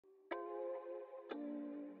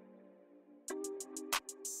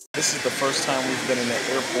This is the first time we've been in the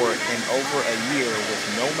airport in over a year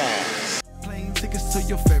with no mask. Plane tickets to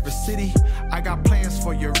your favorite city. I got plans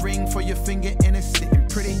for your ring, for your finger, and it's sitting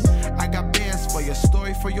pretty. I got bands for your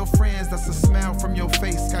story, for your friends. That's a smile from your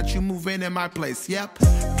face. Got you moving in my place. Yep.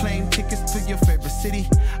 Plane tickets to your favorite city.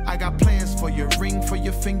 I got plans for your ring, for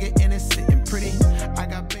your finger, and it's sitting pretty. I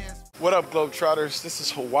got bands. What up, Globetrotters? This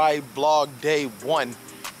is Hawaii Vlog Day 1.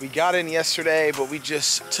 We got in yesterday, but we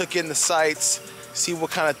just took in the sights, see what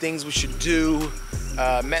kind of things we should do,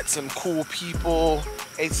 met some cool people,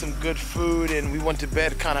 ate some good food, and we went to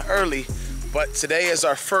bed kind of early. But today is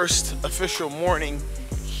our first official morning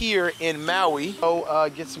here in Maui. Go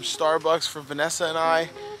get some Starbucks for Vanessa and I.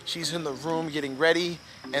 She's in the room getting ready,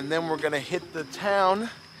 and then we're gonna hit the town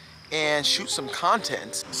and shoot some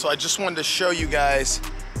content. So I just wanted to show you guys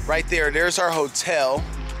right there, there's our hotel,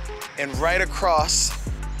 and right across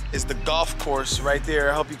is the golf course right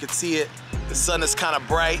there. I hope you can see it. The sun is kind of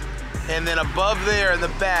bright. And then above there in the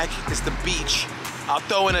back is the beach. I'll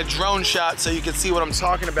throw in a drone shot so you can see what I'm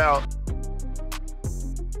talking about.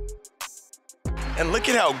 And look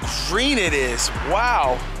at how green it is.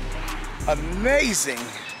 Wow, amazing.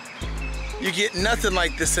 You get nothing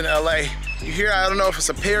like this in LA. You hear, I don't know if it's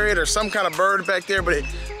a parrot or some kind of bird back there, but it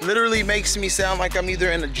literally makes me sound like I'm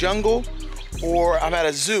either in a jungle or I'm at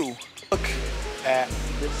a zoo. Look at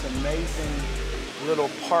this amazing little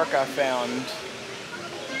park I found.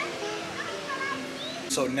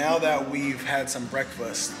 So now that we've had some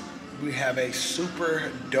breakfast, we have a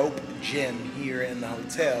super dope gym here in the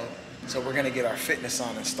hotel. So we're gonna get our fitness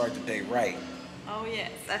on and start the day right. Oh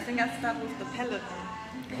yes, I think I'll start with the Peloton.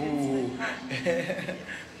 Ooh.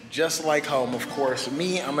 Just like home, of course.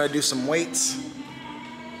 Me, I'm gonna do some weights.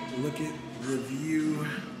 Look at the view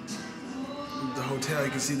of the hotel.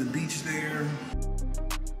 You can see the beach there.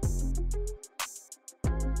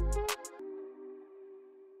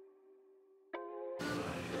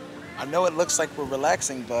 I know it looks like we're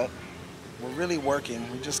relaxing, but we're really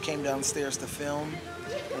working. We just came downstairs to film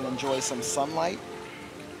and enjoy some sunlight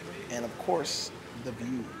and, of course, the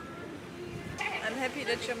view. I'm happy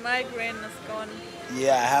that your migraine is gone.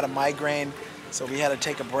 Yeah, I had a migraine, so we had to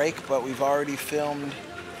take a break, but we've already filmed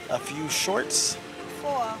a few shorts.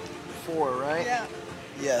 4. 4, right? Yeah.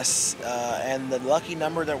 Yes, and the lucky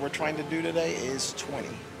number that we're trying to do today is 20.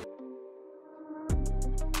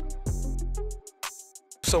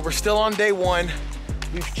 So we're still on day 1.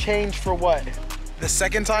 We've changed for what? The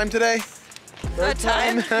second time today? Third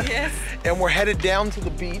time, yes. And we're headed down to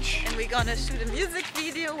the beach. And we're gonna shoot a music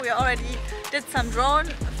video. We already did some drone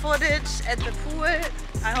footage at the pool.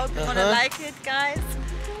 I hope you're gonna like it, guys.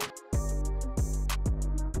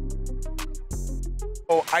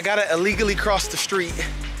 Oh, I gotta illegally cross the street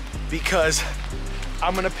because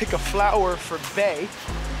I'm gonna pick a flower for Bay.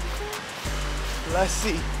 Let's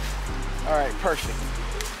see. All right, perfect.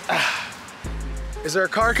 Is there a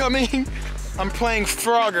car coming? I'm playing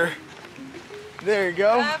Frogger. There you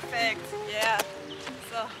go. Perfect, yeah.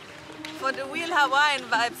 So, for the real Hawaiian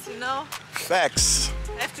vibes, you know? Facts.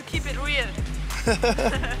 I have to keep it real.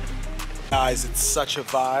 Guys, it's such a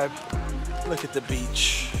vibe. Look at the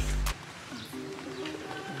beach.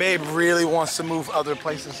 Babe really wants to move other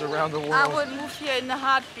places around the world. I would move here in a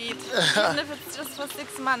heartbeat. Even if it's just for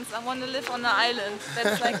 6 months. I want to live on an island.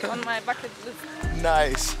 That's like on my bucket list.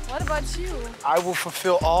 Nice. What about you? I will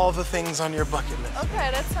fulfill all the things on your bucket list. Okay,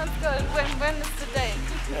 that sounds good. When is the day?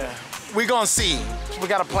 Yeah. We gonna see. We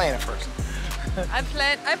gotta plan it first. I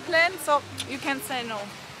plan, so you can say no.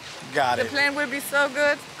 Got it. The plan will be so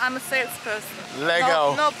good. I'm a salesperson.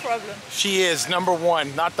 Lego. No problem. She is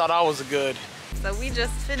 #1. I thought I was good. So we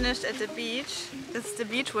just finished at the beach. This is the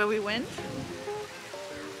beach where we went.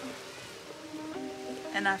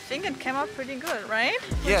 And I think it came out pretty good, right?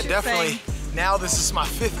 Yeah, definitely. Now this is my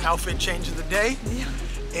 5th outfit change of the day. Yeah.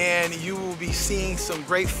 And you will be seeing some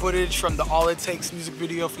great footage from the All It Takes music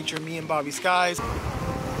video featuring me and Bobby Skies.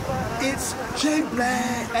 It's J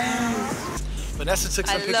Black. Vanessa took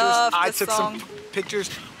some pictures. I took some pictures.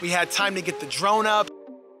 We had time to get the drone up.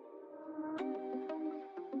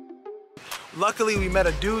 Luckily, we met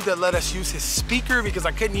a dude that let us use his speaker because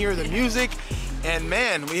I couldn't hear the music. And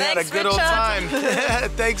man, we had a good old time.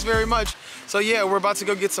 Thanks very much. So yeah, we're about to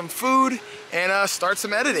go get some food and start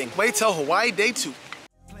some editing. Wait till Hawaii Day 2.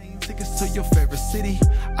 Plane tickets to your favorite city.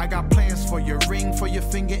 I got plans for your ring, for your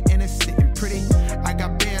finger, and it's sitting pretty. I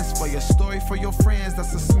got bands for your story, for your friends.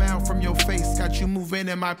 That's a smile from your face. Got you moving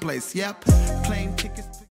in my place. Yep. Plane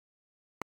tickets.